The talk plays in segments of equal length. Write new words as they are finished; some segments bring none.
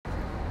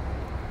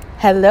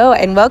Hello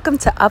and welcome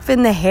to Up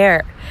in the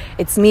Hair.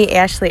 It's me,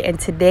 Ashley, and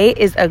today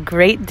is a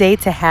great day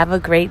to have a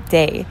great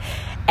day.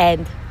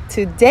 And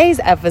today's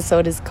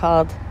episode is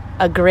called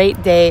A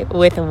Great Day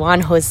with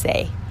Juan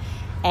Jose.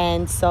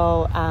 And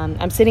so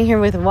I'm sitting here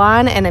with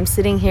Juan, and I'm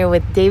sitting here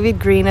with David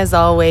Green as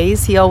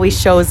always. He always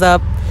shows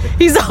up.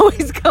 He's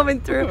always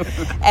coming through.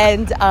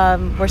 And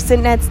we're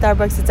sitting at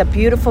Starbucks. It's a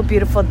beautiful,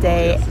 beautiful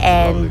day,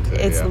 and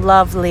it's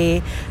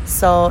lovely.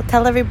 So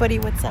tell everybody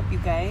what's up, you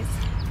guys.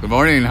 Good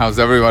morning. How's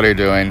everybody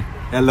doing?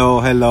 Hello.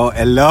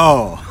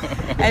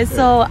 And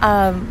so,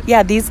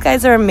 these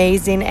guys are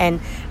amazing.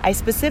 And I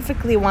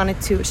specifically wanted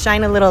to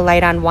shine a little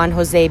light on Juan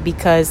Jose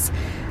because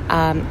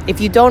if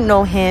you don't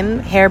know him,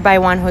 Hair by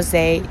Juan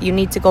Jose, you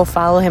need to go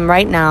follow him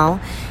right now.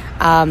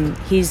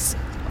 He's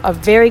a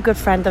very good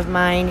friend of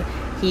mine.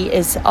 He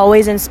is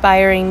always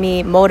inspiring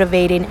me,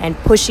 motivating, and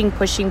pushing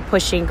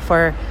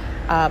for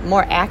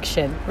more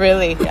action,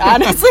 really,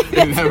 honestly.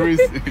 in every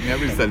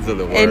sense of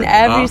the word. In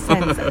every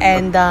sense.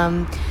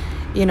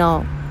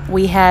 And,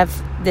 we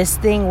have this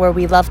thing where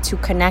we love to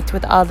connect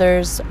with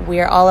others. We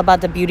are all about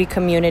the beauty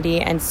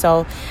community. And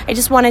so I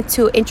just wanted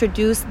to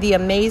introduce the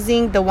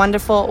amazing, the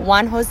wonderful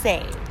Juan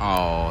Jose.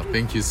 Oh,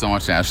 thank you so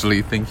much,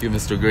 Ashley. Thank you,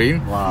 Mr.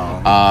 Green.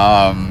 Wow.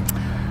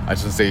 I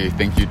should say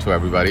thank you to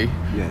everybody.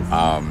 Yes.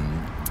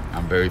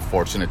 I'm very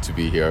fortunate to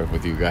be here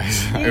with you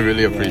guys. I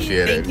really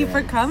appreciate it. Thank you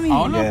for coming.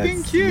 Oh, no, Yes.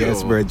 thank you.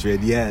 Yes,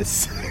 Bridget.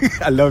 Yes.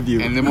 I love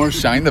you. And the more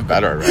shine, the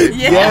better, right?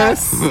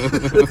 Yes.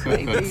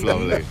 That's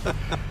lovely.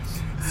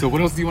 So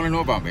what else do you want to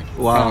know about me?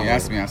 Wow. Tell me,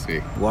 ask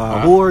me. Wow.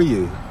 Who are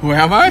you? Who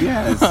am I?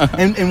 Yes.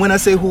 and when I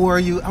say who are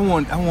you, I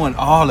want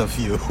all of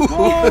you.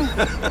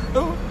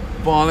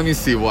 Well, let me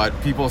see. What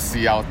people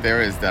see out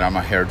there is that I'm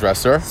a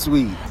hairdresser.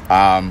 Sweet.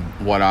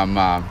 What I'm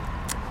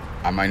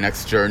on my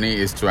next journey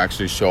is to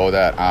actually show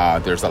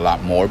that there's a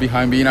lot more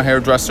behind being a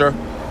hairdresser.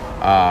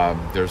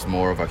 There's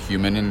more of a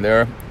human in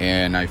there,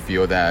 and I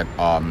feel that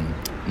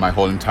my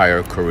whole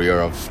entire career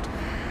of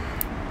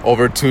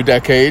over 2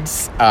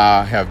 decades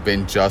have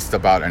been just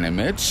about an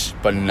image,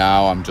 but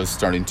now I'm just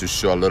starting to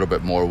show a little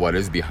bit more what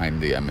is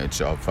behind the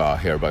image of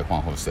Hair by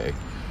Juan Jose.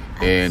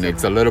 And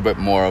it's a little bit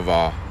more of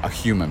a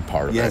human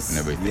part of it and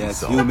everything. Yes,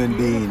 so. human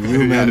being,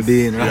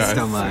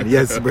 Rastaman.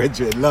 Yes,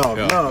 Bridget. Love.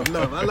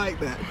 I like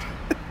that.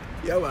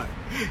 Yeah,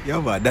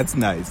 man. That's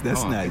nice.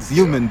 That's nice.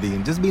 Human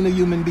being. Just being a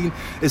human being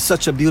is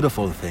such a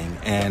beautiful thing.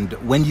 And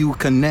when you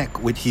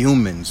connect with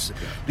humans,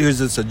 there's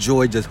just a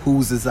joy just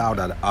oozes out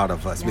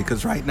of us. Yeah.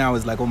 Because right now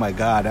it's like, oh my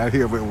God, I'm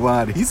here with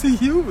Juan. He's a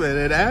human.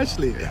 And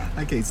Ashley,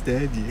 I can't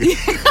stand you.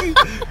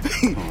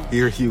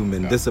 You're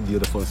human. That's a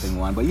beautiful thing,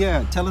 Juan. But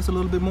yeah, tell us a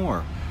little bit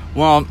more.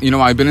 Well,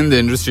 I've been in the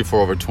industry for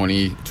over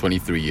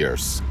 23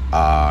 years.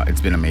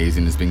 It's been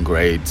amazing. It's been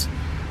great.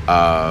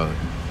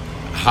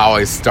 How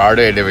I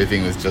started,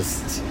 everything was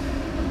just,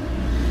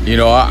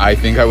 I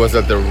think I was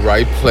at the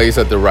right place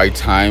at the right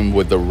time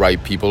with the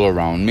right people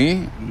around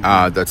me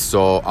that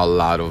saw a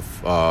lot of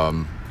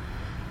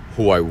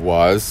who I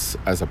was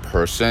as a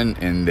person,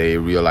 and they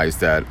realized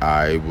that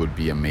I would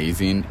be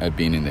amazing at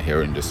being in the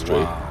hair industry.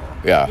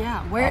 Wow.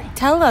 Yeah.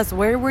 Tell us,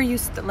 where were you,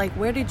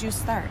 where did you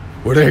start?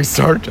 Where did I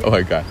start? Oh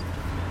my God.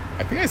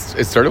 I think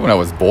it started when I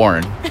was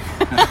born.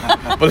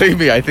 Believe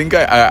me, I think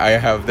I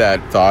have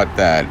that thought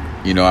that,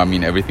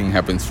 everything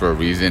happens for a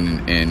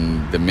reason.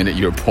 And the minute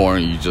you're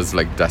born, you're just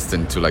like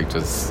destined to like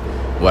just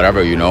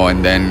whatever,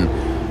 and then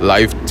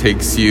life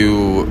takes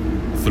you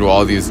through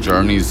all these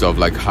journeys of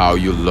like how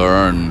you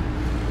learn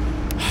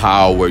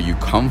where you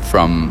come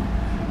from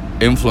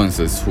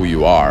influences who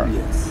you are.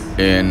 Yes.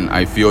 And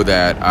I feel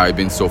that I've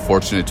been so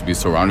fortunate to be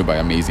surrounded by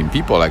amazing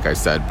people, like I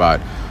said.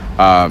 But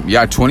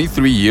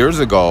 23 years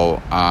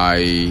ago,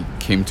 I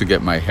came to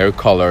get my hair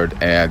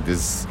colored at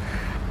this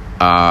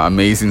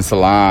amazing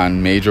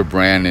salon, major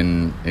brand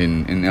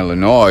in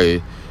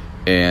Illinois.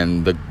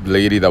 And the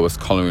lady that was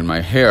coloring my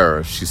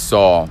hair, she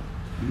saw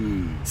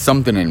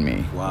something in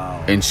me.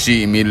 Wow. And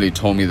she immediately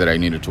told me that I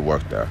needed to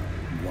work there.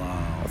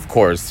 Wow. Of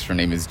course, her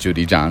name is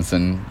Judy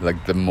Johnson,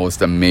 like the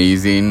most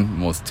amazing,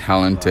 most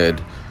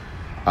talented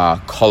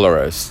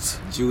colorist.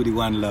 Judy,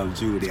 one love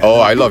Judy.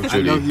 I love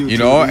Judy. I love you,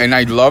 Judy. And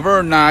I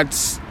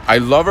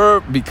love her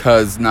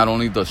because not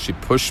only does she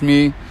push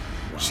me,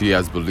 she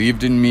has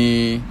believed in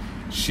me.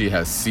 She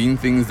has seen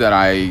things that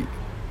I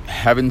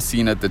haven't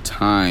seen at the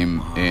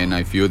time, and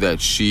I feel that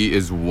she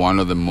is one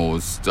of the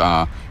most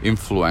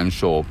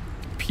influential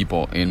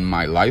people in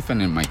my life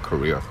and in my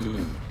career.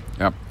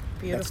 Yep.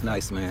 Beautiful. That's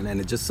nice, man. And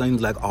it just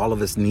seems like all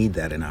of us need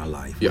that in our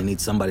life. Yeah. We need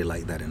somebody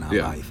like that in our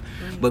life.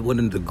 Right. But one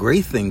of the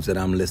great things that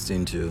I'm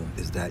listening to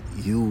is that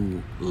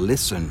you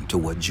listen to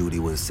what Judy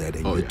was said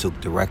and you took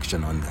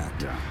direction on that.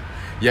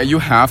 Yeah, you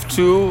have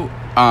to,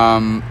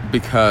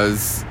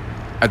 because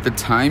at the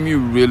time you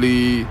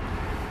really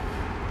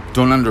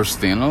don't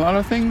understand a lot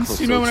of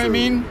things. You know what I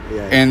mean?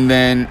 Yeah. And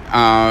then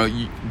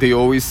they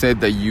always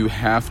said that you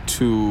have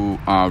to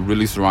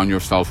really surround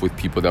yourself with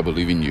people that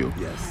believe in you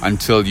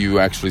until you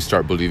actually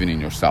start believing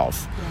in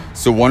yourself. Yeah.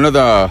 So one of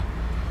the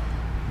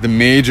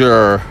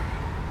major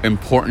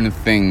important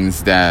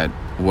things that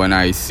when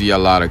I see a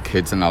lot of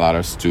kids and a lot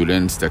of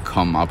students that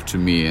come up to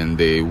me and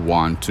they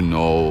want to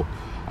know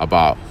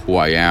about who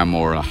I am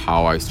or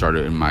how I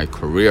started in my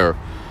career,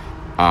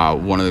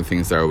 one of the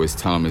things that I always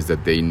tell them is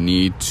that they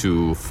need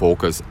to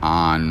focus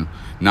on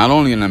not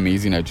only an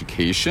amazing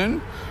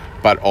education,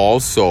 but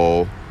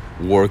also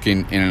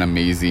working in an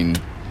amazing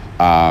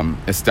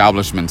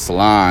establishment,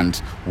 salon,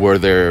 where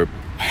they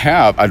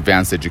have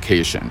advanced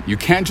education. You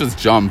can't just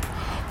jump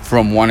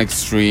from one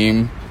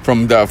extreme,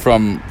 from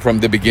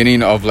the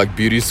beginning of like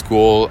beauty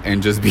school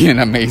and just be an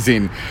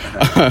amazing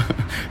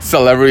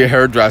celebrity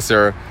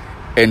hairdresser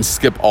and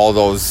skip all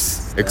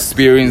those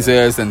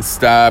experiences and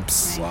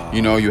steps. Wow.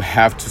 You know, you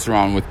have to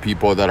surround with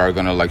people that are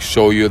gonna like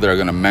show you, that are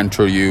gonna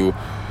mentor you,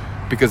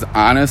 because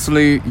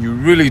honestly, you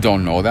really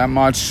don't know that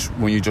much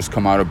when you just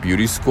come out of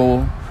beauty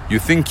school. You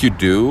think you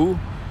do,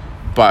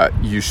 but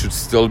you should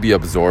still be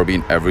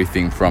absorbing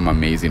everything from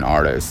amazing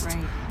artists.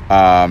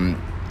 Right.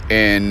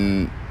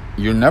 And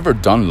you're never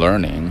done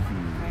learning.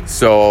 Right.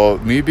 So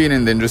me being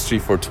in the industry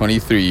for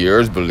 23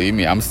 years, believe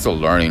me, I'm still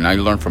learning. I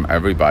learn from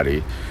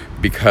everybody,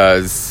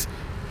 because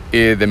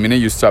the minute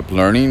you stop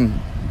learning,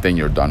 then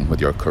you're done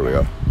with your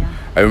career. Yeah.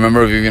 I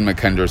remember Vivian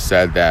McKendry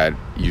said that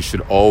you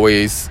should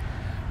always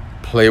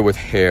play with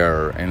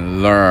hair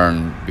and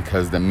learn,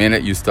 because the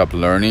minute you stop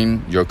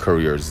learning, your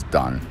career is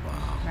done.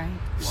 Right.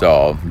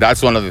 So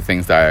that's one of the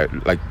things that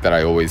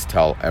I always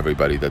tell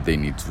everybody that they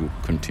need to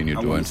continue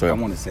doing. I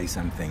want to say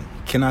something.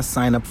 Can I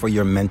sign up for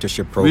your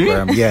mentorship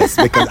program? Yes,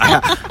 because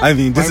I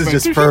mean, this is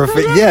just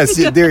perfect. Program? Yes,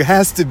 there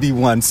has to be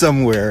one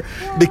somewhere,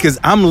 because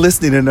I'm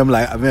listening and I'm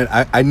like,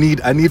 I mean,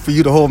 I need for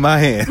you to hold my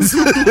hands.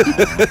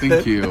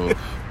 Thank you.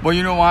 Well,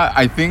 you know what?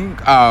 I think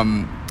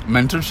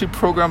mentorship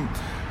program.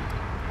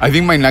 I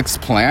think my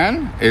next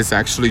plan is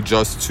actually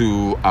just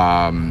to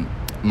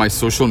my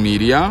social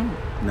media.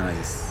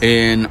 Nice.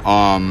 And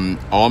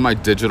all my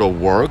digital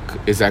work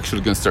is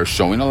actually going to start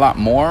showing a lot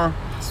more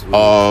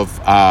of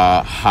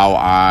how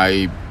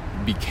I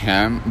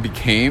became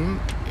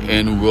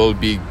and will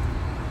be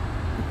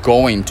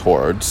going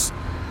towards.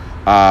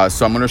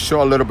 So I'm going to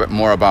show a little bit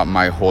more about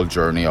my whole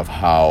journey of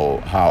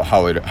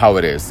how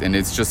it is, and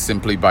it's just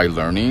simply by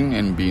learning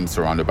and being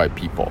surrounded by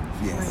people.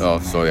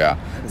 Yes. So yeah.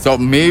 So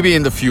maybe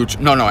in the future.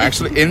 No,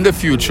 actually in the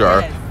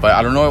future, but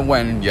I don't know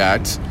when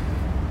yet.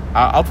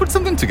 I'll put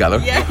something together.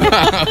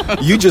 Yeah.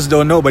 You just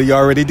don't know, but you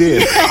already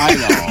did. I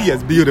know.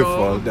 Yes,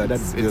 beautiful.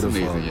 That's beautiful. It's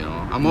amazing, you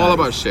know. I'm all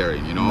about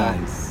sharing, you know.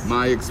 Nice.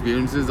 My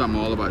experiences, I'm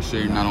all about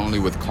sharing, not only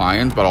with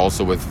clients, but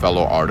also with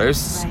fellow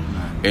artists.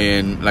 Right.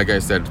 And like I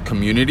said,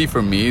 community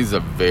for me is a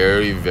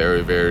very,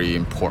 very, very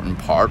important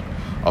part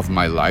of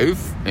my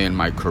life and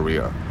my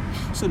career.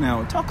 So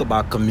now, talk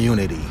about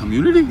community.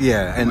 Community?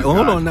 Yeah, and Oh my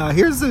hold God. on now.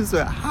 Here's this.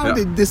 How Yeah.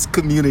 did this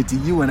community,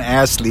 you and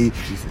Ashley,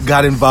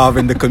 got involved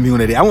in the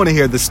community? I want to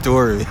hear the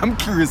story. I'm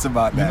curious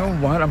about You that. know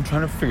what? I'm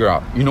trying to figure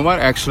out. You know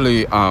what?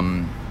 Actually,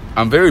 I'm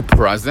very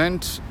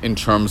present in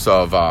terms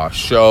of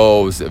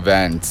shows,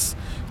 events,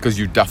 because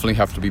you definitely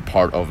have to be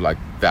part of like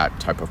that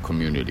type of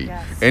community.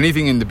 Yes.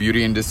 Anything in the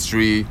beauty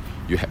industry,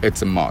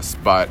 it's a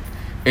must. But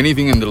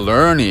anything in the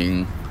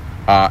learning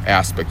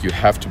aspect, you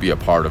have to be a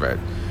part of it.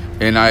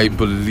 And I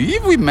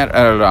believe we met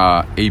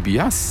at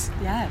ABS,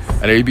 Yes.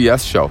 at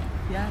ABS show.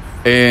 Yes.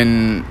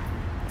 And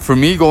for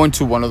me, going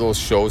to one of those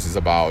shows is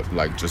about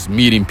like just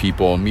meeting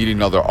people,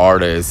 meeting other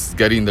artists,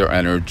 getting their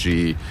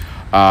energy,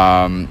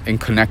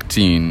 and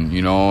connecting,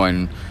 you know.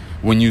 And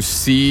when you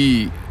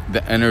see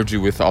the energy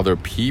with other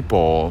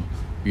people,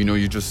 you know,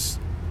 you just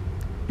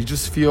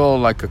feel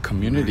like a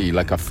community,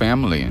 like a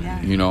family,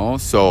 Yeah. you know.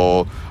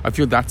 So I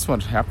feel that's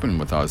what happened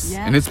with us.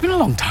 Yeah. And it's been a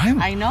long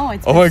time. I know.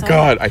 It's Oh been my so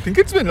God. I think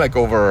it's been like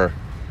it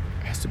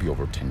has to be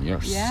over 10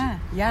 years. Yeah,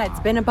 it's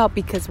been about,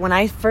 because when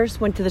I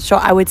first went to the show,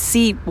 I would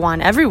see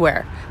Juan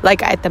everywhere.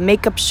 Like at the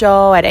makeup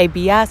show, at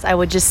ABS, I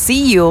would just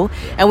see you,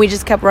 and we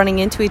just kept running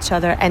into each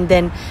other. And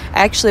then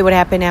actually what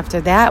happened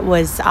after that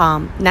was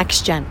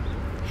Next Gen.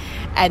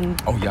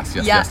 And Oh, yes.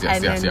 and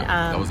then,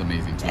 That was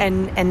amazing too.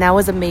 and that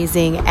was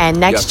amazing. And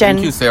Next Gen,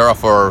 Thank you, Sarah,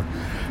 for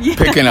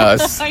picking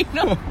us. I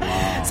know.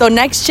 So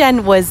Next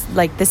Gen was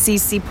like the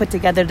CC put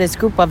together this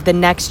group of the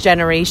next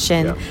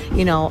generation, Yeah.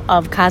 you know,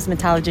 of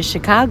cosmetologists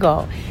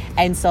Chicago.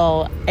 And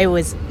so it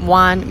was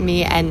Juan,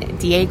 me, and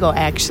Diego,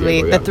 actually.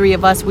 Diego, yeah. The three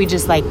of us, we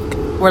just like,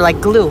 we're like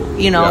glue,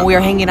 you know. Yeah. We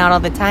were hanging out all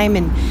the time,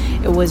 and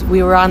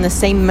we were on the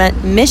same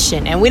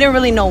mission. And we didn't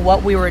really know where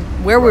we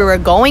were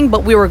going,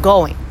 but we were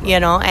going, you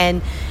know.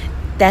 And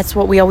that's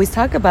what we always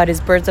talk about, is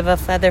birds of a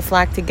feather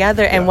flock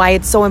together, and why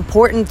it's so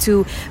important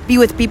to be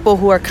with people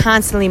who are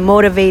constantly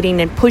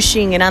motivating and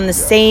pushing and on the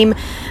same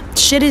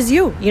shit as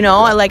you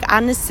know, like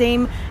on the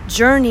same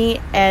journey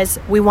as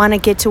we want to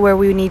get to where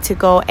we need to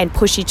go, and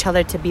push each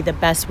other to be the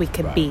best we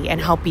could be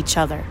and help each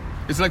other.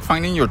 It's like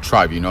finding your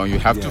tribe, you know. You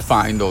have to Yes.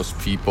 find those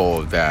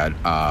people that,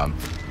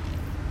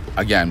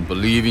 again,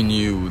 believe in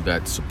you,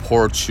 that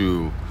support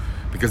you.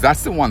 Because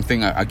that's the one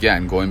thing,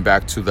 again, going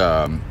back to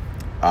the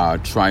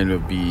trying to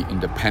be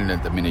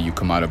independent the minute you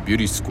come out of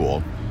beauty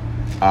school,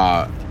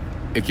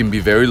 it can be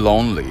very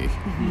lonely.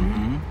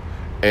 Mm-hmm.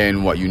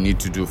 And what you need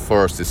to do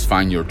first is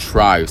find your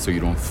tribe so you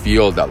don't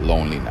feel that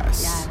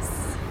loneliness. Yes.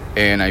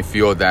 And I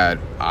feel that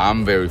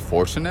I'm very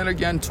fortunate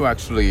again to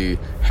actually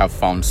have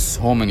found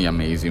so many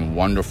amazing,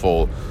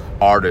 wonderful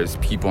artists,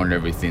 people, and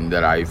everything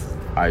that I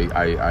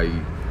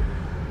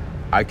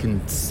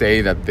can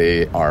say that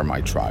they are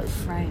my tribe.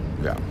 Right.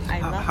 Yeah.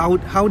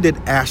 How did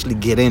Ashley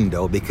get in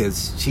though?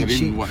 Because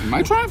she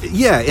my tribe?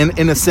 Yeah,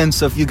 in a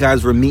sense of you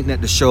guys were meeting at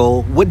the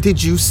show. What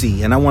did you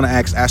see? And I want to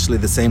ask Ashley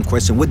the same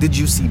question. What did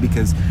you see?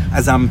 Because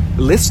as I'm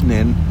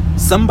listening,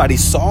 somebody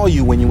saw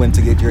you when you went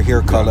to get your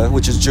hair color,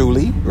 which is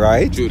Julie,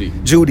 right?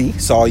 Judy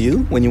saw you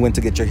when you went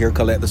to get your hair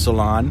color at the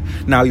salon.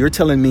 Now you're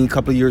telling me a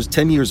couple of years,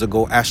 10 years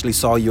ago, Ashley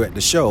saw you at the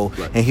show,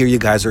 right. And here you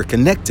guys are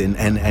connecting.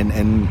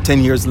 And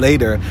 10 years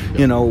later,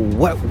 you know,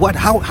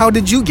 how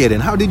did you get in?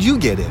 How did you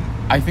get in?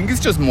 I think it's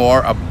just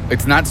more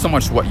it's not so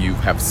much what you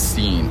have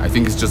seen. I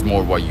think it's just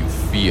more what you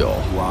feel.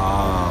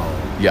 Wow.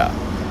 Yeah.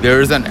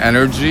 There's an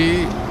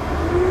energy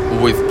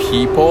with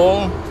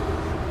people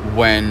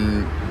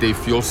when they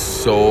feel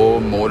so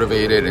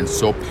motivated and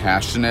so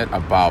passionate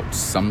about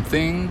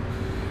something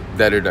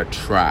that it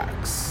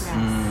attracts.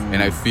 Yes.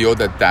 And I feel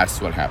that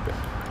that's what happened.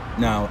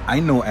 Now, I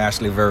know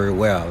Ashley very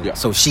well. Yeah.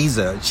 So she's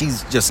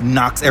just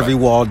knocks every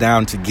wall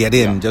down to get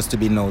in, just to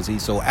be nosy.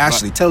 So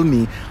Ashley, tell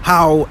me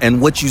how and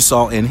what you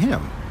saw in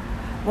him.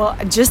 Well,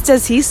 just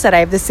as he said, I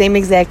have the same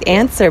exact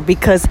answer,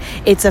 because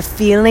it's a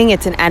feeling,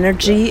 it's an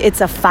energy,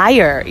 it's a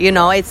fire, you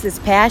know, it's this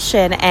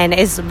passion, and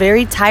it's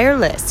very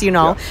tireless, you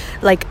know.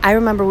 Like, I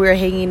remember we were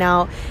hanging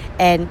out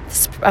and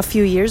a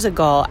few years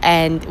ago,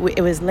 and it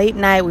was late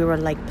night. We were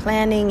like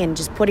planning and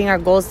just putting our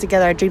goals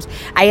together, our dreams.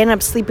 I ended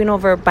up sleeping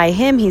over by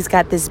him. He's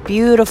got this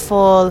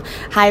beautiful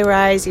high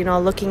rise, you know,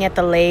 looking at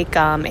the lake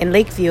in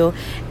Lakeview,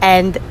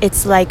 and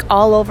it's like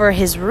all over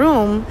his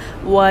room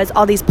was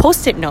all these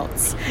Post-it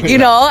notes, you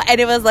know.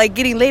 And it was like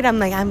getting late. I'm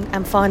like,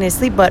 I'm falling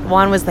asleep, but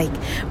Juan was like,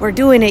 we're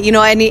doing it, you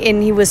know, and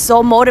he was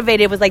so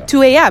motivated. It was like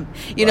 2 a.m.,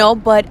 you know,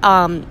 but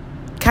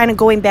kind of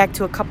going back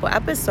to a couple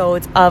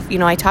episodes of, you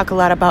know, I talk a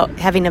lot about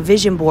having a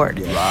vision board.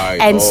 Yeah.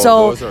 Right. And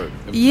so, those are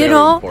you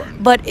know,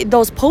 important. but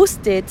those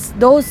Post-its,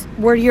 those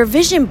were your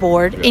vision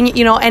board. Yeah. And,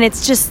 you know, and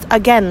it's just,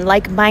 again,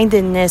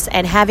 like-mindedness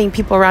and having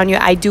people around you.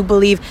 I do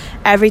believe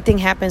everything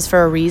happens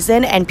for a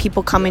reason, and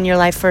people come in your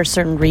life for a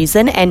certain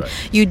reason, and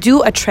you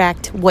do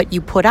attract what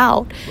you put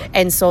out. Right.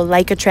 And so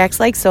like attracts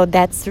like, so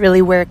that's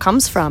really where it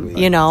comes from,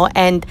 you know.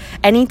 And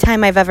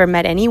anytime I've ever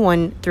met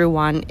anyone through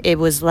one, it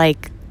was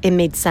like, it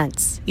made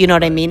sense. You know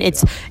what I mean?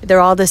 They're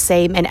all the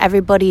same, and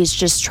everybody is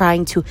just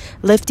trying to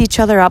lift each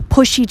other up,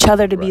 push each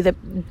other to be the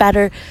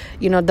better,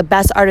 you know, the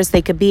best artists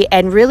they could be,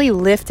 and really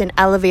lift and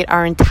elevate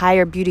our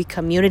entire beauty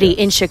community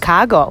in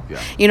Chicago.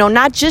 Yeah. You know,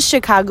 not just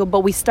Chicago,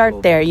 but we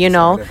start there, you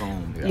know.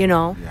 You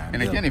know. Yeah.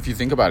 And again, if you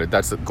think about it,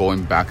 that's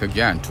going back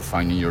again to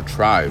finding your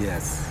tribe.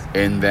 Yes.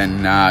 And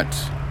then not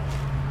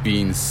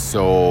being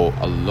so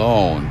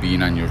alone,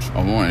 being on your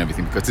own and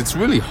everything, because it's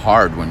really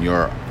hard when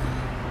you're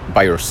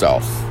by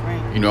yourself.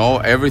 You know,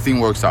 everything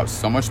works out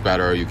so much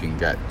better. You can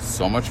get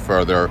so much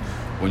further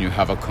when you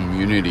have a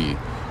community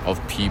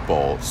of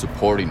people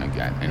supporting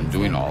again and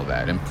doing all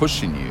that and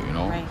pushing you, you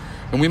know. Right.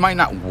 And we might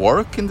not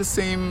work in the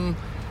same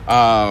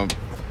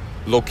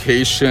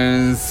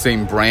locations,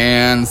 same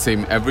brands,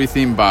 same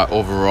everything, but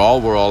overall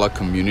we're all a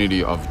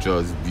community of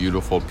just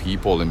beautiful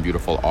people and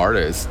beautiful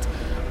artists,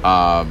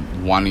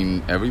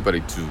 wanting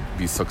everybody to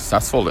be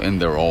successful in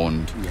their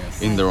own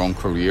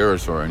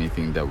careers or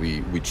anything that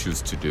we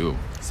choose to do.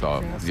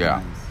 So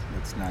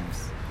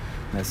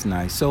That's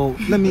nice. So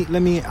let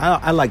me.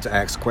 I like to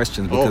ask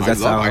questions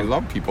because I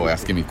love people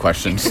asking me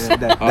questions.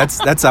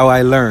 That's how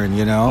I learn.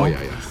 You know. Oh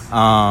yeah, yes.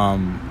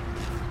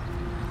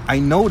 I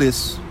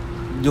noticed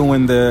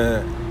during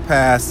the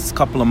past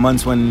couple of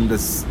months when the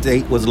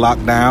state was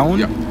locked down,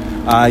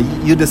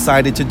 you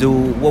decided to do,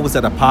 what was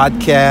that, a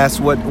podcast?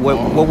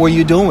 What were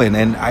you doing?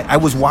 And I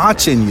was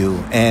watching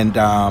you, and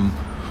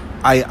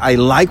I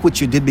like what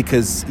you did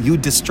because you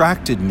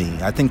distracted me.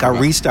 I think I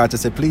reached out to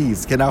say,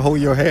 please, can I hold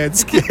your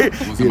hands?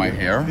 Was it my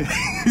hair?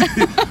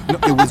 No,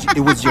 it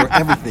was your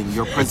everything,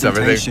 your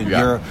presentation,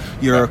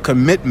 your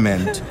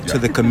commitment to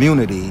the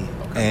community,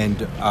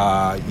 and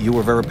you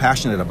were very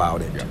passionate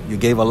about it. Yeah. You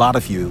gave a lot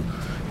of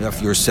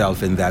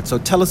yourself in that. So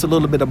tell us a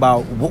little bit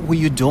about what were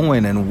you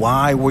doing and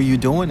why were you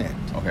doing it?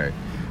 Okay,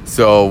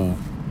 so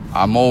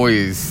I'm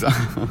always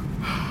trying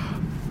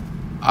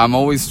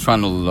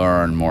to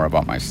learn more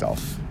about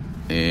myself.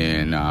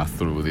 And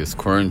through this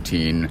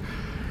quarantine,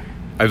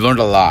 I've learned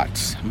a lot.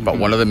 Mm-hmm. But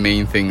one of the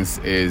main things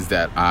is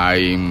that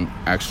I'm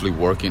actually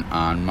working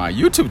on my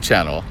YouTube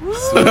channel.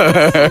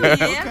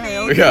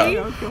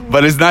 Okay.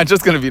 But it's not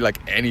just going to be like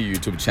any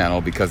YouTube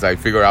channel, because I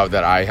figure out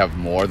that I have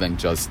more than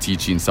just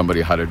teaching somebody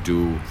how to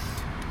do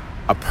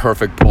a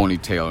perfect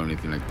ponytail or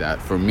anything like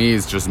that. For me,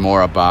 it's just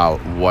more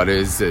about what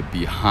is it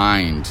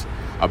behind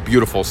a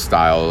beautiful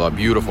style, a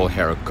beautiful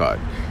haircut.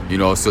 You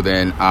know, so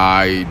then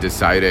I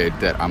decided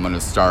that I'm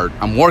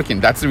working.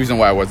 That's the reason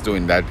why I was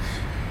doing that.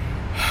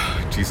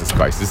 Jesus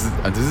Christ, this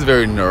is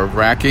very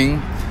nerve-wracking,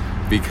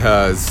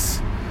 because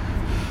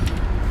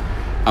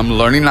I'm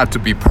learning not to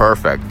be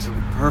perfect.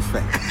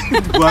 Perfect.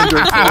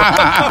 Wonderful.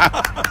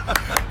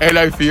 And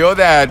I feel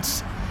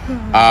that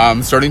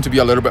I'm starting to be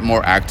a little bit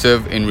more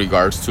active in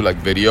regards to like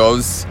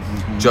videos,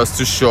 just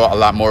to show a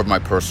lot more of my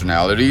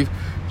personality.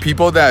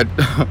 People that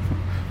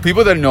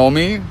know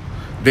me,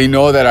 they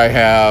know that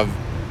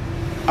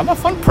I'm a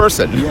fun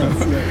person.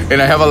 Yes.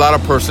 And I have a lot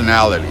of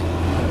personality.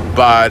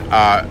 But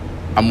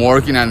I'm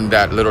working on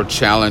that little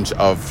challenge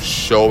of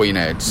showing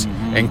it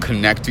and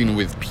connecting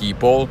with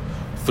people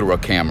through a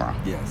camera.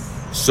 Yes.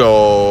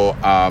 So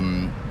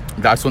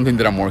that's one thing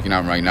that I'm working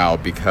on right now,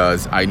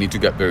 because I need to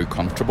get very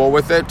comfortable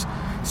with it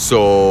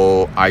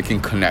so I can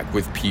connect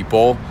with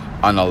people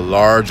on a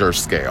larger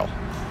scale.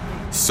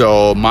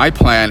 So my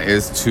plan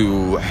is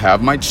to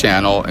have my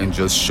channel and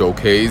just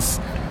showcase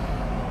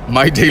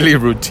my daily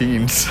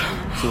routines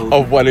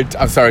of what it,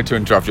 I'm sorry to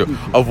interrupt you,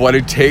 of what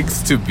it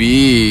takes to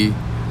be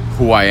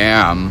who I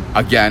am,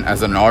 again,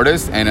 as an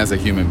artist and as a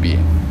human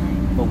being.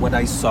 But what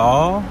I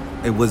saw,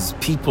 it was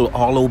people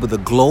all over the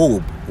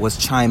globe was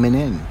chiming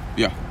in.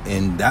 Yeah.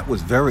 And that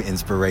was very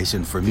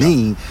inspiration for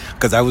me,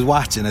 because I was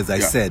watching, as I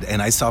said, and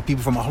I saw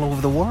people from all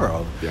over the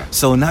world. Yeah.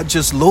 So not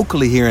just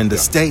locally here in the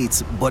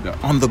States, but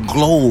on the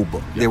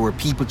globe. There were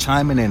people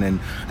chiming in and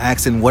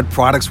asking, what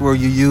products were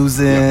you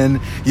using?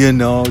 You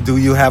know, do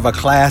you have a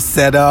class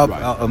set up?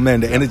 Right. Oh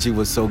man, the energy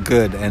was so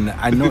good. And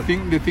I know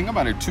the thing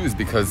about it too is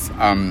because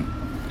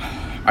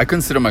I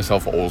consider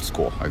myself old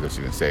school, I guess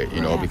you can say, you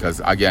know,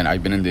 because again,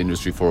 I've been in the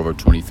industry for over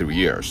 23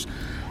 years.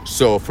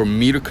 So for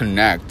me to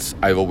connect,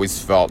 I've always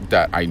felt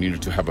that I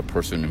needed to have a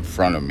person in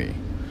front of me.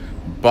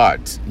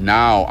 But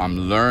now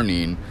I'm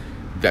learning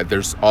that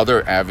there's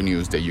other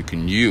avenues that you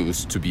can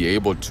use to be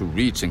able to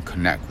reach and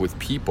connect with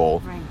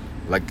people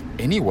like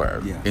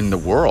anywhere in the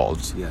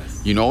world.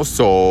 Yes. You know,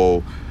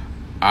 so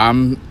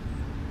I'm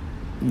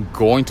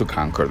going to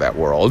conquer that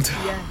world.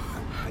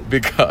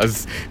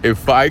 Because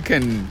if I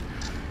can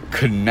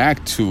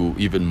connect to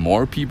even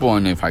more people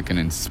and if I can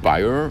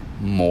inspire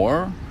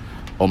more,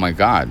 oh my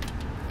God,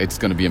 it's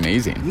going to be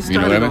amazing. You started, you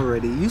know what I mean?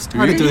 already. You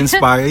started to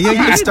inspire.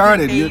 Yeah, you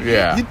started.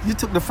 You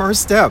took the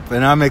first step,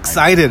 and I'm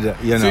excited,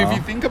 you know. So if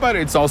you think about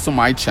it, it's also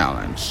my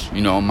challenge.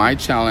 You know, my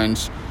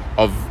challenge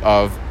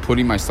of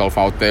putting myself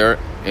out there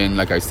and,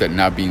 like I said,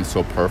 not being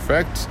so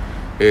perfect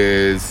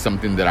is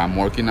something that I'm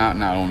working on,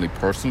 not only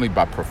personally,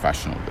 but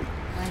professionally.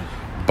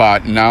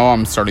 But now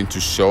I'm starting to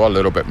show a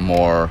little bit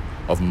more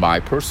of my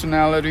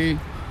personality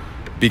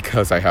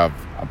because I have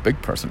a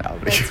big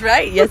personality. That's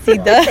right. Yes, he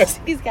does.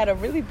 He's got a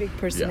really big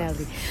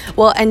personality. Yes.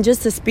 Well, and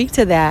just to speak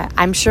to that,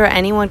 I'm sure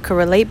anyone could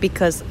relate,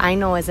 because I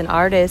know as an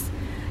artist,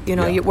 you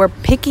know, we're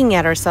picking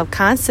at ourselves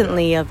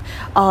constantly of,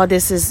 oh,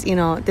 this is, you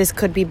know, this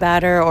could be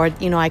better, or,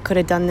 you know, I could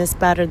have done this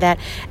better, that.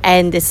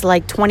 And it's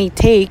like 20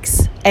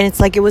 takes, and it's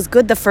like it was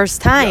good the first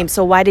time.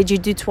 So why did you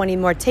do 20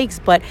 more takes?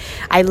 But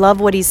I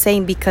love what he's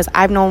saying, because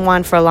I've known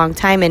Juan for a long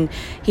time, and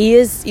he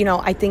is, you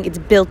know, I think it's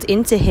built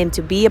into him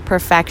to be a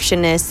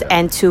perfectionist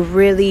and to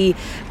really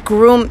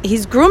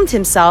he's groomed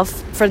himself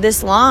for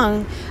this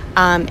long.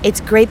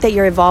 It's great that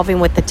you're evolving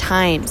with the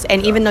times.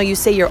 And even though you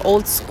say you're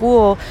old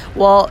school,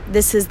 well,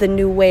 this is the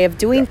new way of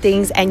doing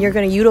things, and you're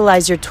going to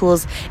utilize your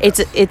tools.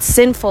 It's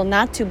sinful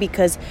not to,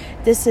 because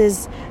this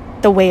is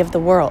the way of the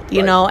world,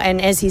 you know.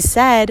 And as he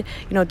said,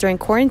 you know, during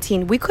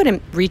quarantine, we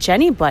couldn't reach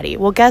anybody.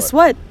 Well, guess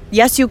what?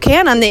 Yes, you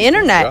can on the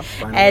internet.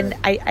 And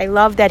I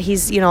love that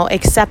he's, you know,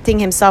 accepting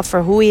himself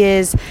for who he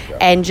is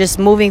and just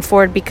moving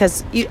forward,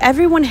 because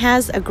everyone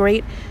has a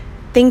great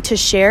thing to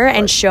share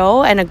and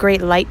show, and a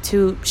great light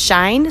to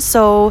shine.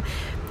 So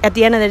at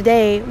the end of the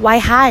day, why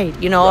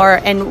hide, you know,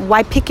 and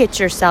why pick at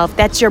yourself?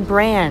 That's your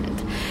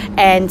brand.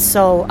 And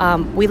so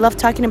we love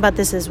talking about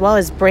this as well,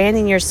 as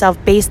branding yourself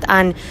based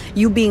on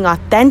you being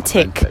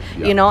authentic.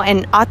 You know,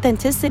 and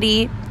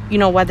authenticity, you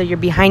know, whether you're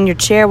behind your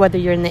chair, whether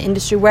you're in the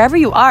industry, wherever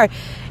you are,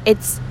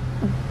 it's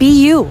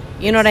be you.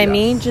 You know what I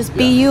mean? Just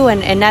be you,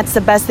 and that's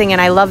the best thing.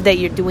 And I love that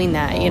you're doing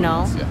that, you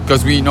know?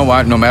 Because we know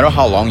what, no matter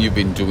how long you've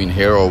been doing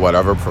hair or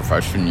whatever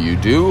profession you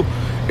do,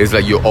 is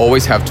that you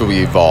always have to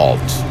be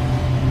evolved.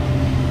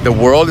 The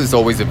world is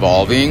always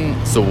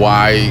evolving, so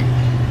why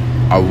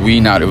are we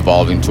not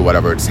evolving to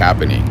whatever it's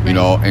happening? You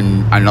know,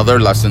 and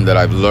another lesson that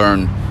I've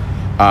learned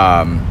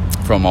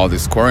from all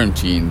this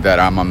quarantine,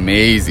 that I'm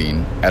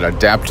amazing at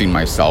adapting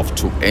myself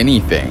to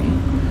anything.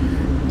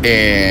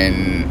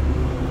 And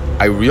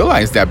I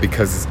realized that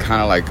because it's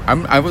kind of like,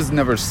 I was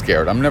never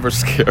scared. I'm never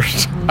scared.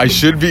 I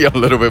should be a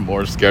little bit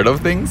more scared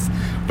of things,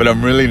 but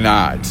I'm really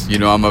not. You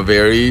know, I'm a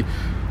very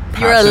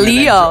You're a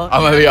Leo.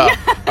 I'm a Leo.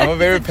 I'm a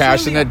very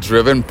passionate,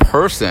 driven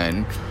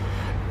person.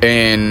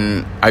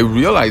 And I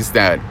realized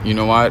that, you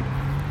know what,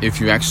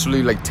 if you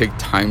actually like take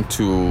time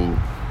to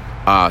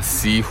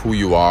see who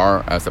you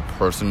are as a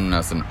person,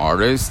 as an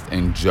artist,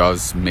 and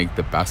just make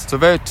the best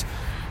of it,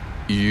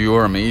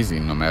 you're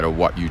amazing no matter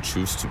what you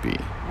choose to be.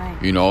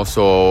 You know,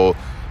 so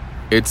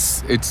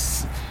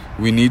it's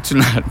we need to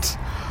not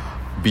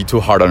be too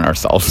hard on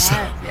ourselves.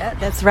 Yeah,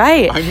 that's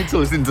right. I need to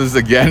listen to this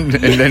again,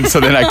 and then so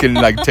then I can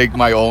like take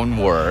my own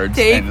words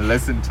and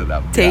listen to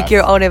them. Take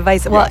your own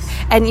advice. Well,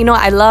 and you know,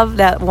 I love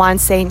that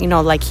Juan's saying, you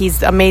know, like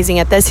he's amazing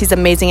at this, he's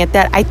amazing at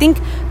that. I think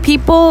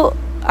people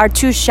are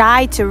too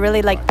shy to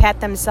really like pat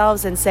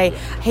themselves and say,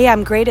 hey,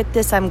 I'm great at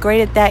this, I'm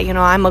great at that, you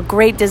know, I'm a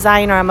great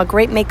designer, I'm a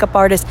great makeup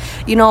artist.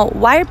 You know,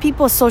 why are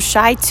people so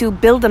shy to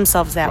build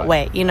themselves that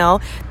way? You know,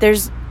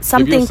 there's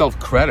something. Give yourself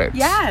credit.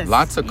 Yes.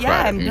 Lots of credit.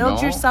 Yeah, and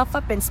build yourself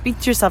up and speak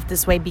to yourself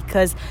this way,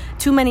 because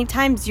too many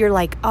times you're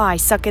like, oh, I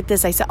suck at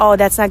this. I say, oh,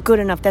 that's not good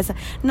enough. That's not.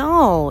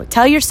 No,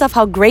 tell yourself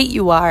how great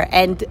you are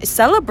and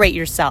celebrate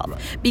yourself,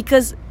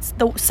 because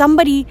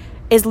somebody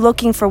is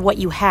looking for what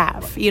you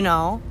have, you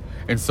know?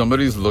 And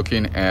somebody's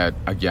looking at,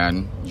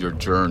 again, your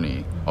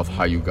journey of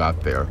how you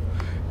got there.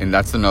 And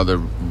that's another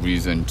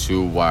reason,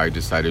 too, why I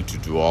decided to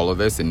do all of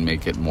this and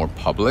make it more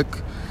public,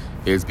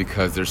 is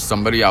because there's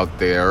somebody out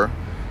there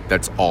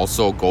that's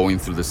also going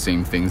through the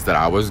same things that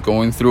I was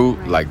going through,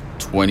 like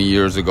 20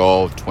 years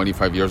ago,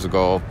 25 years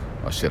ago.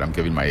 Oh, shit, I'm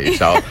giving my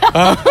age out.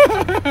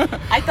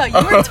 I thought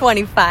you were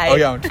 25. Oh,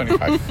 yeah, I'm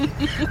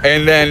 25.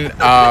 And then,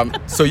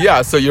 so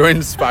you're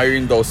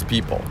inspiring those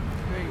people.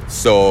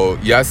 So,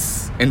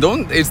 yes, and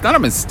it's not a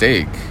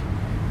mistake.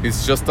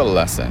 It's just a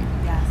lesson.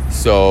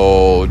 Yes.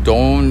 So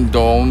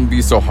don't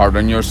be so hard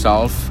on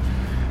yourself,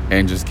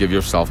 and just give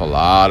yourself a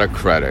lot of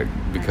credit,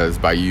 because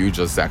by you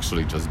just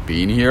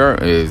being here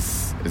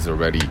is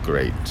already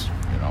great,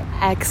 you know.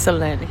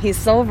 Excellent. He's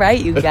so right,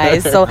 you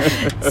guys. So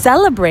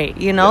celebrate,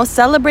 you know,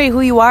 celebrate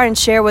who you are and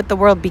share with the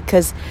world,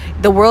 because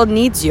the world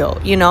needs you,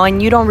 you know,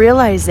 and you don't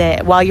realize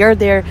it while you're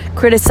there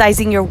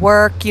criticizing your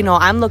work. You know,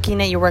 I'm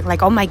looking at your work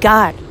like, oh my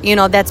God, you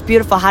know, that's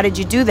beautiful. How did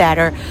you do that?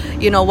 Or,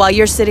 you know, while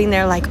you're sitting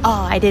there like,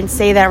 oh, I didn't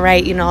say that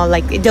right, you know,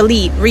 like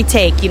delete,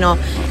 retake, you know.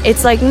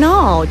 It's like,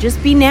 no,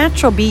 just be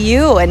natural, be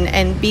you,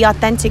 and be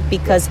authentic,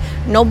 because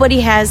nobody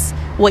has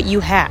what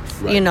you have,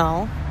 you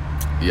know.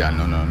 Yeah,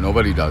 no,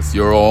 nobody does.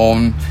 Your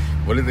own,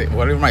 what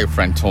did my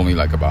friend told me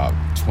like about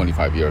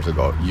 25 years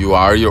ago? You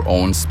are your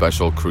own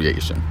special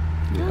creation.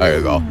 There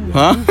you go.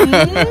 Huh?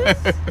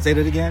 Say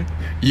that again.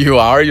 You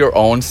are your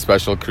own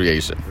special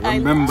creation.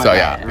 Remember. So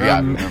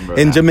remember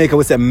in Jamaica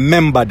we say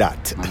remember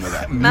that.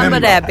 Remember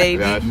that,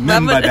 baby.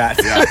 Remember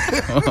that.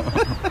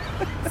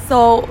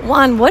 So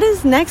Juan, what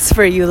is next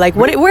for you? Like,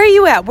 where are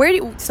you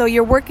at? So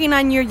you're working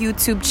on your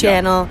YouTube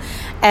channel,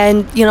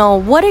 and you know,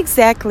 what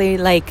exactly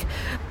like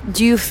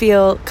do you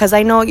feel? Because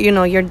I know, you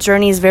know, your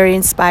journey is very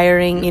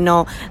inspiring. You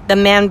know, the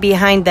man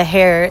behind the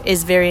hair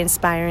is very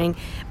inspiring.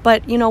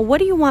 But, you know, what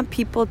do you want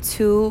people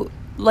to,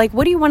 like,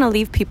 what do you want to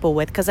leave people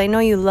with? Because I know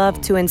you love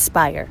to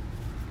inspire.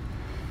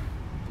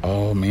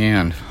 Oh,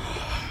 man.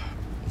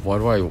 What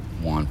do I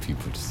want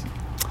people to see?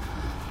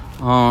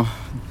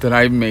 That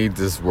I made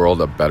this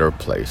world a better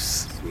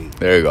place. Sweet.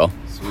 There you go.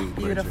 Sweet.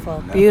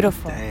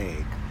 Beautiful.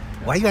 Dang.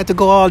 Why you have to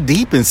go all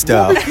deep and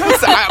stuff?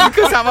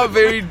 Because I'm a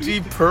very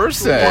deep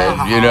person,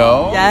 you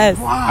know? Yes.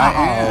 Wow. I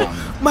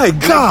am. My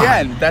God.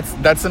 Again,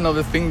 that's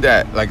another thing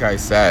that, like I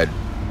said,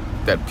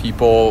 that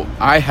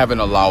I haven't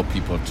allowed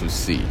people to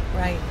see.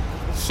 Right.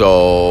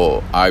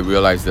 So I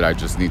realized that I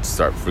just need to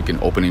start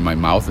freaking opening my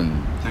mouth,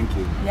 and thank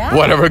you. Yeah.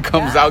 Whatever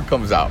comes out,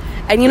 comes out.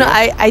 And, you know,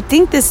 I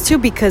think this too,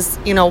 because,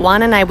 you know,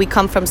 Juan and I, we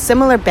come from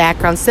similar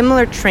backgrounds,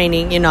 similar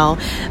training, you know.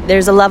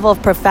 There's a level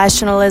of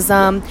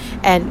professionalism.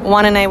 And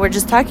Juan and I were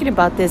just talking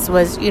about this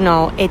was, you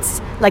know, it's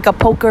like a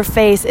poker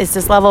face. It's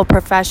this level of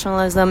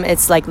professionalism.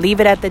 It's like leave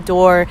it at the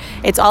door.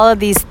 It's all of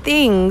these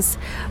things.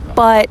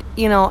 But,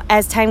 you know,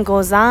 as time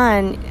goes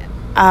on,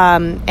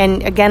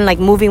 and again, like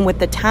moving with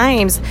the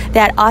times,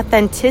 that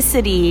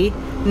authenticity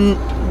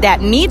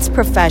that meets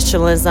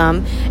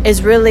professionalism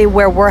is really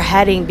where we're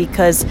heading,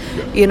 because,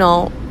 you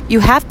know, you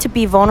have to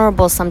be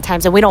vulnerable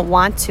sometimes, and we don't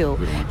want to,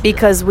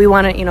 because we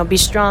want to, you know, be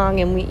strong,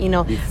 and we, you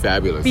know, be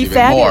fabulous, be even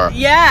fabulous. more.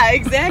 Yeah,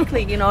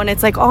 exactly. You know, and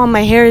it's like, oh,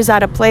 my hair is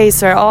out of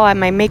place, or oh,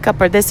 my makeup,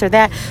 or this or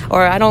that,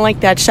 or I don't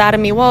like that shot of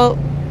me. Well,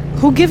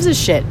 who gives a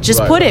shit?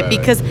 Just put it,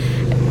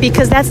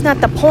 because that's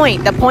not the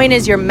point. The point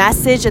is your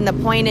message, and the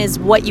point is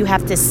what you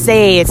have to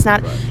say. It's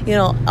not, you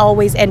know,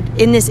 always. And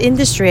in this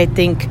industry, I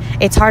think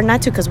it's hard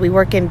not to, because we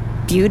work in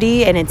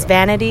beauty, and it's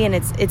vanity, and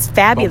it's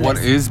fabulous. But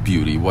what is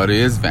beauty? What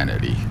is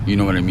vanity? You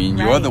know what I mean?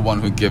 Right. You're the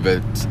one who give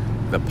it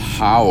the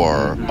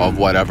power of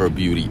whatever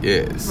beauty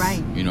is.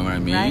 Right. You know what I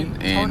mean? Right.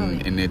 And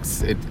Totally. and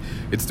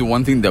it's the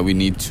one thing that we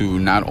need to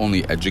not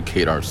only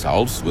educate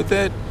ourselves with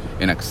it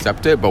and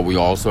accept it, but we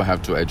also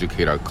have to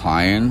educate our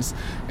clients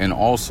and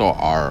also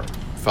our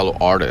fellow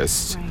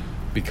artists, right,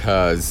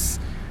 because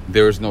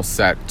there is no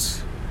set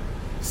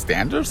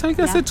standards, I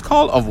guess it's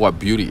called, of what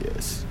beauty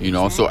is, you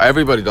know. So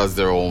everybody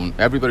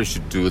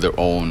should do their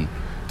own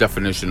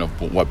definition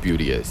of what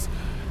beauty is.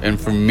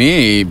 And for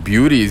me,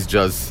 beauty is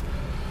just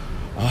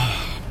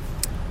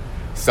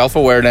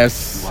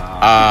self-awareness.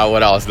 Wow.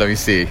 What else? Let me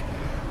see.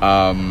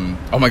 Oh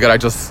my God, I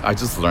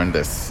just learned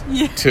this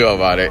too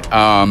about it.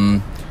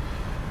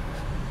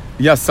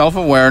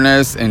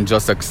 Self-awareness and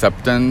just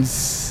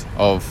acceptance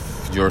of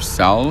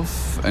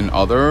yourself and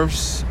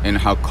others, and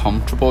how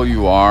comfortable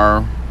you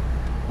are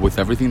with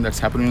everything that's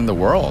happening in the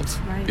world.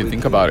 Right. If you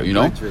think about it, you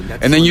know, That's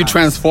and then so you nice.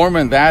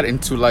 transform that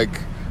into like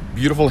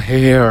beautiful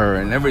hair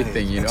and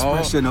everything, you know,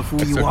 expression of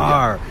who you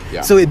are.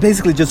 Yeah. So it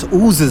basically just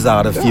oozes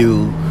out of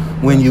you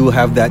when you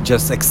have that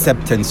just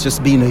acceptance,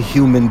 just being a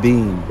human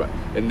being. Right.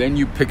 And then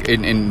you pick,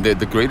 and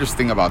the greatest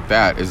thing about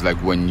that is like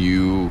when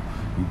you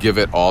give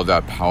it all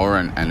that power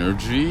and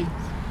energy,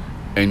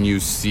 and you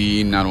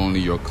see not only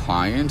your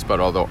clients but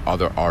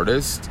other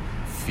artists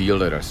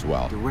feel it as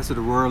well. The rest of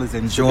the world is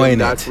enjoying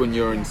That's it. when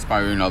you're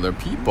inspiring other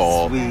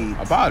people Sweet.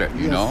 about it,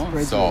 you Yes, know.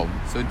 right So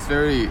it's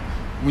very,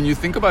 when you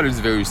think about it, it's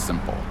very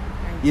simple.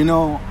 You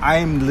know,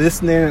 I'm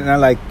listening and I'm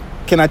like,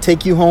 can I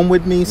take you home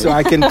with me so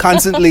I can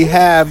constantly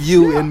have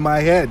you in my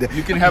head?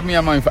 You can have me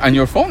on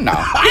your phone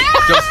now.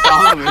 Just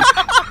follow me.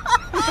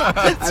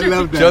 I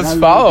love that. Just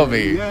follow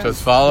me. Yes,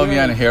 Just follow me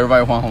yes. on Hair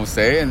by Juan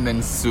Jose, and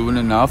then soon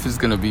enough is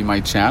gonna be my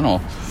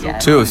channel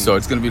Yes. too. So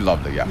it's gonna be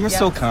lovely. Yeah. You're Yes.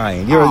 so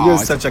kind. You're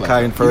It's such a pleasure.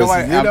 kind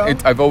person. You know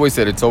what? I've always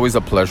said it's always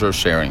a pleasure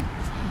sharing,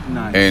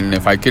 Nice. and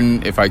if I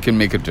can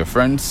make a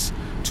difference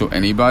to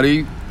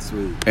anybody,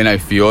 Sweet. and I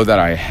feel that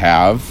I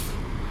have,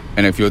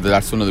 and I feel that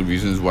that's one of the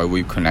reasons why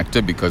we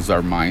connected, because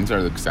our minds are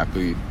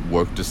exactly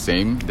work the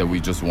same, that we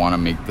just want to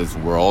make this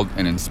world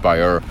and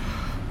inspire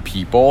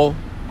people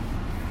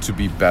to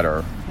be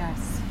better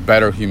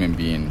human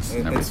beings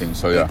and everything.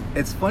 So yeah,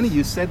 It's funny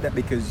you said that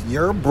because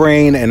your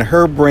brain and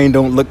her brain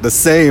don't look the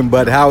same,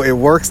 but how it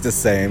works the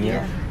same.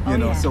 Yeah. You Oh,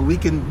 know, yeah. so we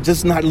can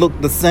just not look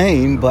the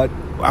same, but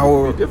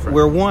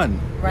we're one.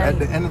 Right. At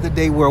the end of the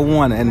day, we're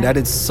one, and that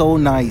is so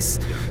nice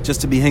just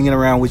to be hanging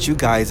around with you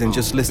guys and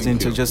just listening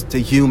thank to you. just the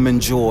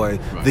human joy,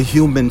 Right. the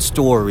human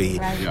story.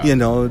 Right. Yeah. You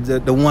know,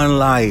 the one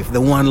life,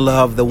 the one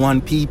love, the one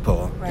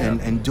people, Right.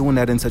 and doing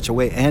that in such a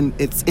way, and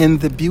it's in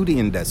the beauty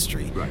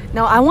industry. right.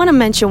 Now, I want to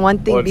mention one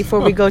thing What? before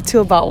we go to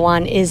about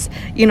Juan is,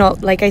 you know,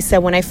 like I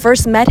said, when I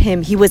first met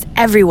him, he was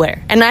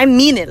everywhere. And I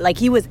mean it, like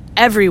he was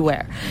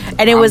everywhere.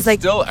 And it was I'm like...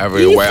 still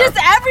everywhere. He's just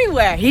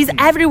everywhere. He's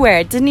everywhere.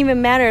 It didn't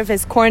even matter if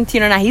it's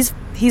quarantine or not.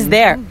 He's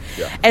there.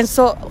 Yeah. And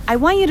so I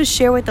want you to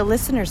share with the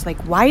listeners, like,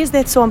 why is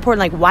that so important?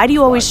 Like, why do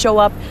you always show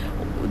up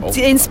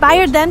to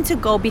inspire them to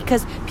go?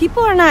 Because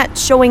people are not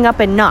showing up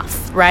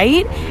enough,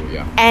 right?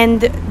 Yeah. And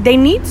they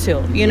need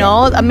to, you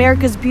know,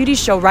 America's Beauty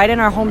Show right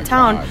in our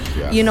hometown. God,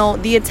 yes. You know,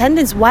 the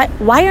attendance, why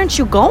aren't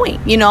you going?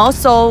 You know,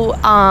 so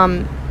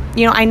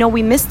you know, I know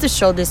we missed the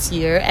show this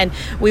year, and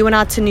we went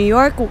out to New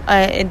York,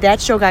 and that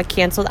show got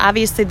canceled.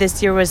 Obviously,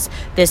 this year,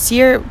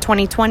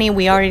 2020.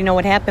 We already know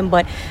what happened,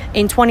 but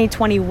in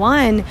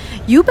 2021,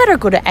 you better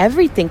go to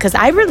everything, because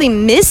I really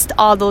missed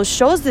all those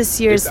shows this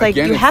year. It's like,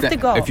 Again, you it's have the- to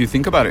go. If you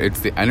think about it, it's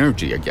the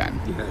energy again.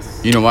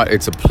 Yes. You know what?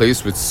 It's a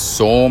place with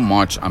so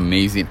much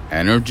amazing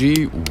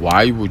energy.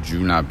 Why would you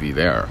not be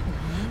there?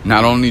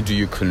 Not only do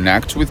you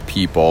connect with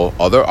people,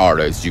 other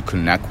artists, you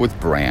connect with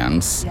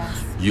brands.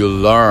 Yes. You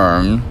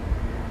learn.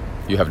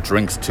 You have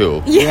drinks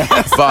too. Yeah.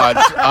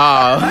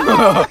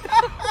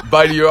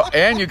 But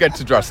you get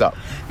to dress up.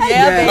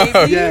 Yeah,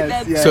 baby. yes,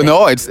 That's- yes. So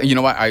no, it's, you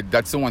know what?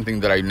 that's the one thing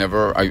that I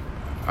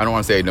don't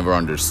want to say I never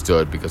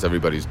understood, because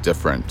everybody's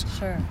different.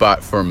 Sure.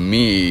 But for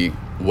me,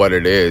 what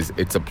it is,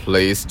 it's a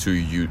place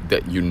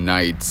that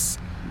unites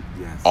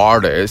Yes.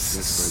 artists,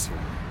 Yes,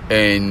 right.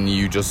 and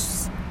you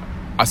just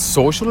a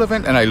social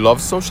event. And I love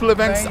social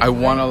events. Right, I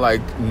want to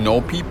like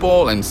know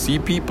people and see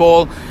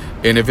people,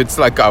 and if it's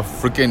like a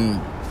freaking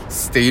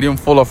stadium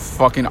full of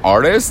fucking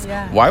artists,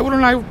 Yeah. why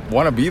wouldn't I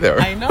want to be there?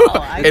 I know.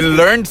 And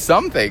learn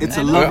something. It's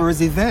a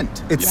lover's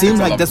event. It seems It's a like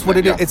lover's that's what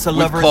it is. event, It's a yeah.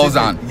 With lover's clothes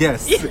event. on.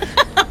 Yes.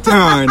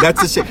 Darn,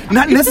 that's a shit.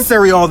 Not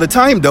necessary all the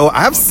time, though.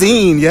 I've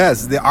seen,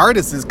 yes, the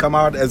artists come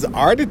out as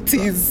artists.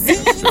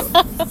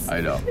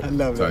 I know. I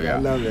love it. I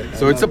love it.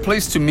 So it's a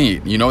place to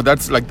meet. You know,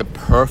 that's like the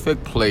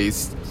perfect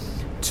place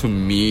to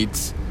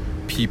meet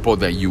people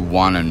that you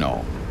want to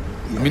know.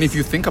 I mean, if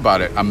you think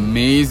about it,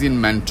 amazing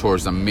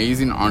mentors,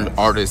 amazing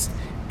artists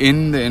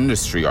in the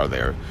industry are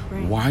there.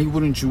 Right. Why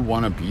wouldn't you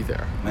want to be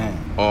there? Man.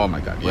 Oh my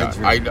God, yeah,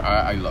 Right.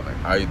 I love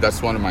it.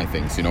 That's one of my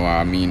things. You know,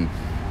 I mean,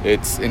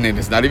 it's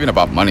not even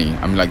about money.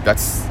 I mean, like,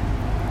 that's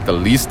the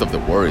least of the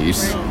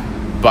worries. Right.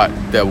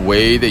 But the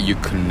way that you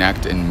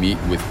connect and meet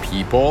with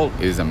people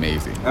is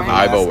amazing.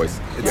 I've always,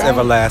 It's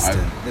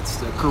everlasting.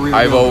 It's a career.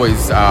 I've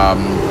always,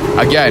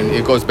 again,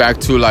 it goes back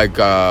to like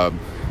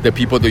the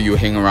people that you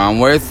hang around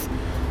with.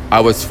 I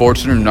was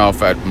fortunate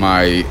enough at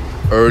my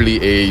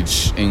early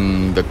age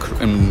in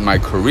my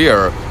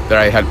career that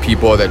I had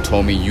people that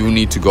told me, you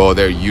need to go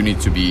there, you need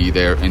to be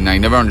there, and I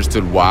never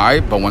understood why.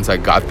 But once I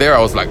got there,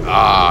 I was like,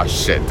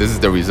 shit, this is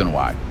the reason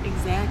why.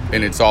 Exactly.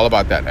 And it's all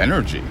about that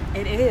energy.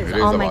 It is. It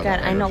is Oh my about God.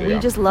 that I know. energy, We yeah.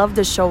 just love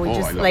the show. We Oh, I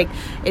just love like, it.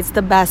 it's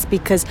the best,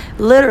 because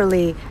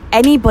literally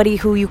anybody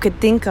who you could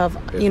think of,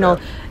 Is you know,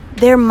 there.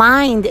 their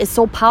mind is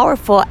so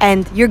powerful,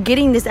 and you're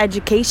getting this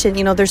education.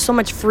 You know, there's so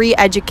much free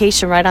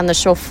education right on the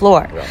show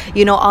floor. Yeah.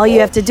 You know, all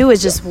you have to do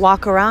is just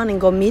walk around and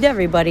go meet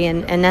everybody,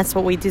 and that's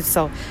what we do.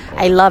 So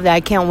I love that.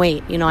 I can't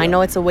wait. You know, I know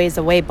it's a ways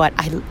away, but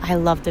I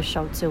love the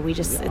show too. We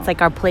just, it's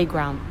like our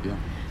playground. Yeah.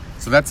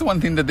 So that's one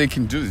thing that they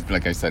can do.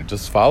 Like I said,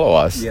 just follow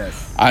us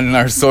Yes. on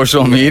our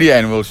social media,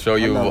 and we'll show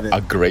you love it.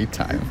 a great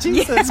time.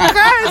 Jesus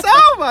Christ!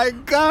 Oh my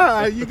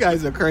God! You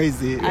guys are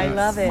crazy. I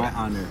love it. My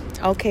honor.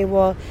 Okay,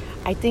 well,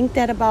 I think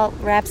that about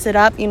wraps it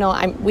up. You know,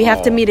 we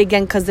have to meet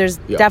again because there's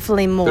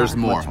definitely more. There's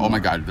more. Oh my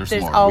God, there's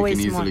more. Always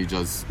we can easily more.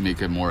 just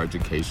make it more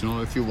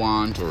educational if you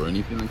want, or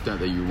anything like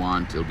that you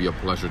want. It'll be a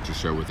pleasure to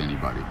share with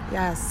anybody.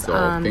 Yes. So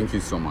thank you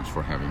so much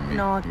for having me.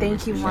 No,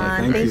 thank you,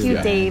 Juan. Thank Thank you,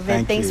 you.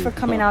 David. Thanks you. for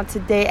coming out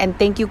today, and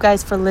thank you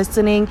guys for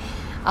listening.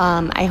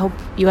 I hope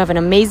you have an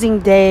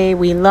amazing day.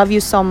 We love you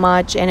so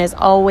much, and as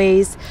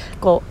always,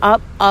 go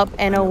up, up,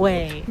 and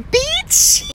away. Beach!